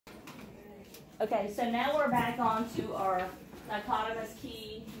Okay, so now we're back on to our dichotomous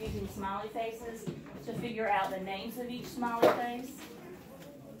key using smiley faces to figure out the names of each smiley face.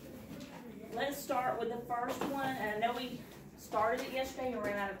 Let's start with the first one. And I know we started it yesterday and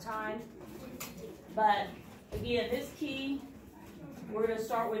ran out of time. But again, this key, we're going to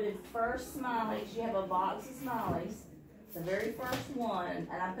start with the first smiley. You have a box of smileys. The very first one,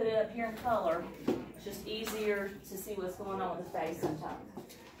 and I put it up here in color. It's just easier to see what's going on with the face sometimes.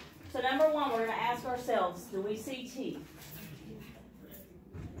 So number one, we're going to ask ourselves, do we see teeth?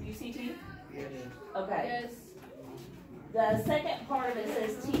 Do you see teeth? Yes. Okay. Yes. The second part of it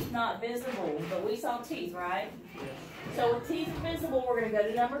says teeth not visible, but we saw teeth, right? Yes. So with teeth visible, we're going to go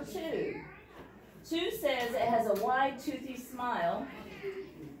to number 2. 2 says it has a wide, toothy smile,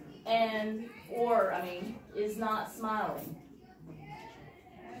 is not smiling.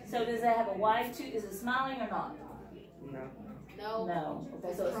 So does it have a wide tooth? Is it smiling or not? No. No.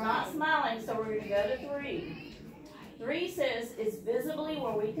 Okay, so it's not smiling, so we're going to go to 3. 3 says it's visibly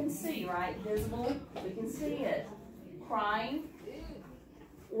where we can see, right? Visible, we can see it. Crying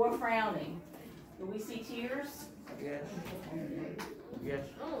or frowning. Do we see tears? Yes. Yes.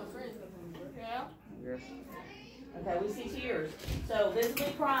 Yeah. Yes. Okay, we see tears. So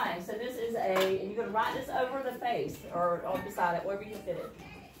visibly crying. So this is and you're going to write this over the face or beside it, wherever you fit it.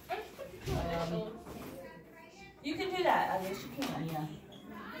 You can do that. I guess you can, yeah.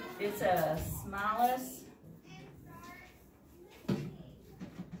 It's a smilus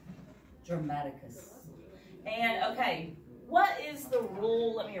dramaticus. And okay, what is the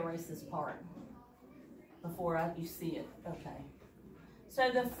rule? Let me erase this part before you see it. Okay.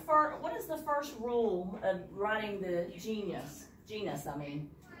 So what is the first rule of writing the genus? Genus, I mean.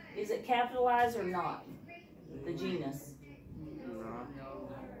 Is it capitalized or not? The genus.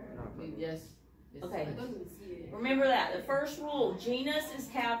 Yes. Okay. Remember that. The first rule, genus is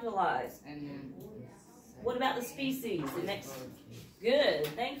capitalized. And then what about the species? The next. Good.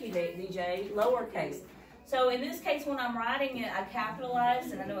 Thank you, DJ. Lowercase. So in this case, when I'm writing it, I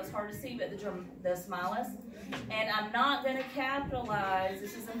capitalize, and I know it's hard to see, but the smilus. And I'm not going to capitalize,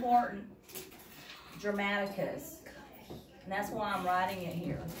 this is important, dramaticus. And that's why I'm writing it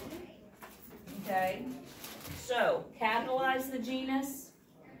here. Okay? So, capitalize the genus,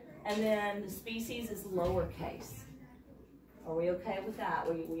 and then the species is lowercase. Are we okay with that?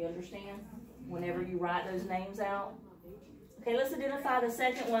 We understand? Whenever you write those names out? Okay, let's identify the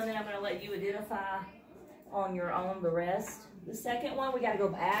second one, then I'm going to let you identify on your own the rest. The second one, we got to go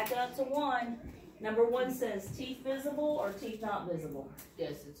back up to 1. Number 1 says teeth visible or teeth not visible?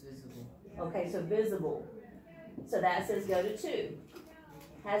 yes, it's visible. Okay, so visible. So that says go to 2.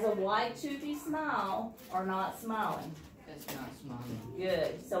 Has a wide toothy smile or not smiling? That's not smiling.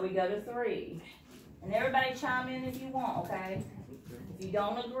 Good. So we go to 3. And everybody chime in if you want, okay? If you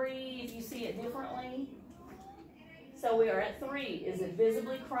don't agree, if you see it differently. So we are at 3. Is it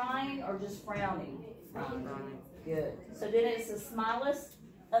visibly crying or just frowning? Frowning. Good. So then it's a smilus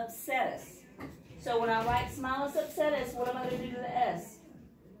upsetus. So when I write smilus upsetus, what am I going to do to the S?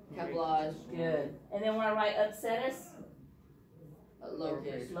 Capitalized. Good. And then when I write upsetus?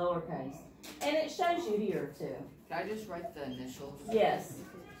 Lowercase. Lowercase. And it shows you here too. Can I just write the initials? Yes.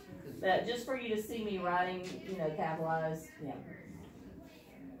 Just for you to see me writing, capitalized. Yeah.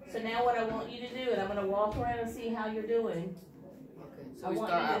 So now what I want you to do, and I'm going to walk around and see how you're doing. Okay. So I we want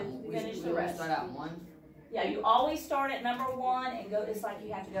start you at to finish the we rest. start at 1. Yeah, you always start at number 1 and go. It's like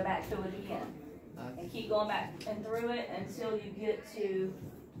you have to go back to it again. And keep going back and through it until you get to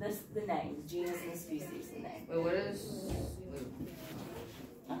the names, genus and species, the name. Wait, what is? Wait.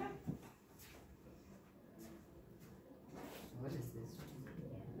 Okay. What is this?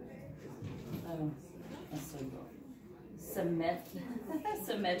 Oh, that's so good.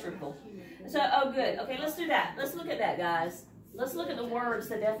 Symmetrical. So, good. Okay, let's do that. Let's look at that, guys. Let's look at the words,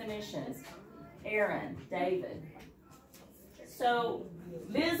 the definitions. Aaron, David. So,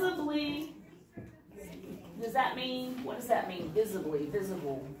 visibly. Does that mean, what does that mean, visibly,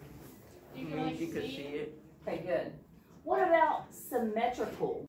 visible? It means you could see it. Okay, good. What about symmetrical?